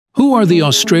Who are the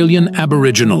Australian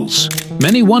Aboriginals?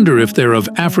 Many wonder if they're of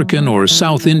African or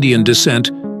South Indian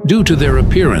descent due to their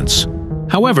appearance.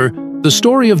 However, the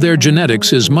story of their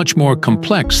genetics is much more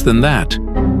complex than that.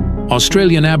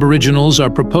 Australian Aboriginals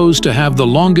are proposed to have the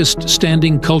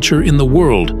longest-standing culture in the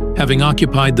world, having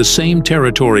occupied the same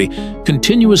territory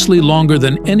continuously longer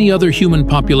than any other human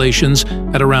populations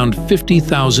at around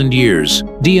 50,000 years.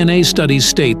 DNA studies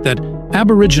state that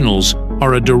Aboriginals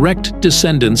are a direct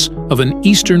descendants of an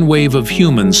eastern wave of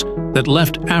humans that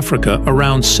left Africa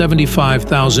around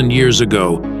 75,000 years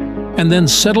ago, and then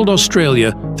settled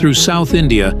Australia through South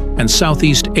India and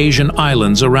Southeast Asian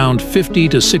islands around 50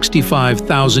 to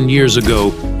 65,000 years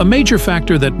ago. A major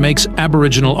factor that makes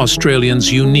Aboriginal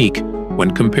Australians unique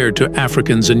when compared to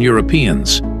Africans and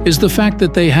Europeans is the fact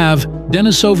that they have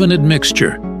Denisovan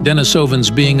admixture,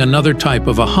 Denisovans being another type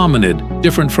of a hominid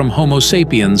different from Homo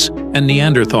sapiens and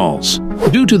Neanderthals.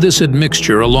 Due to this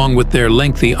admixture, along with their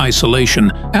lengthy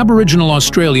isolation, Aboriginal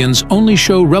Australians only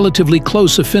show relatively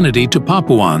close affinity to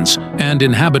Papuans and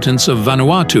inhabitants of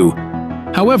Vanuatu.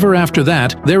 However, after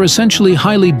that, they're essentially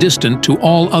highly distant to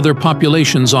all other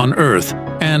populations on Earth,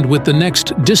 and with the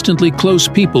next distantly close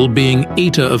people being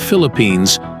Ita of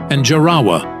Philippines and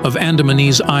Jarawa of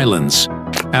Andamanese Islands.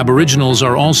 Aboriginals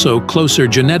are also closer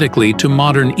genetically to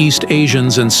modern East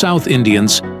Asians and South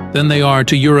Indians than they are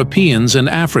to Europeans and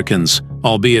Africans,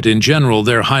 albeit in general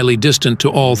they're highly distant to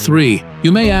all three.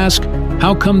 You may ask,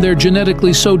 how come they're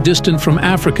genetically so distant from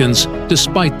Africans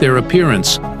despite their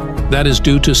appearance? That is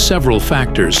due to several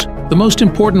factors. The most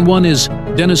important one is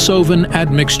Denisovan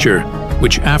admixture,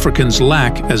 which Africans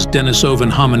lack as Denisovan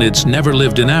hominids never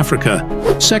lived in Africa.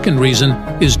 Second reason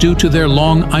is due to their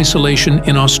long isolation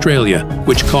in Australia,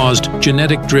 which caused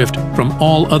genetic drift from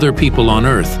all other people on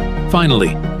Earth.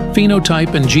 Finally,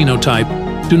 phenotype and genotype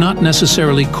do not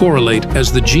necessarily correlate,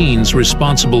 as the genes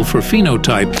responsible for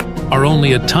phenotype are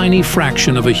only a tiny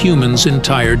fraction of a human's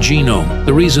entire genome.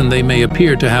 The reason they may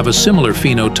appear to have a similar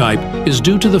phenotype is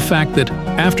due to the fact that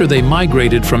after they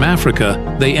migrated from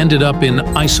Africa, they ended up in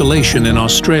isolation in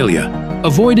Australia,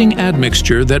 avoiding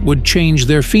admixture that would change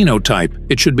their phenotype.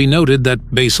 It should be noted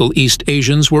that basal East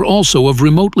Asians were also of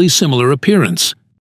remotely similar appearance.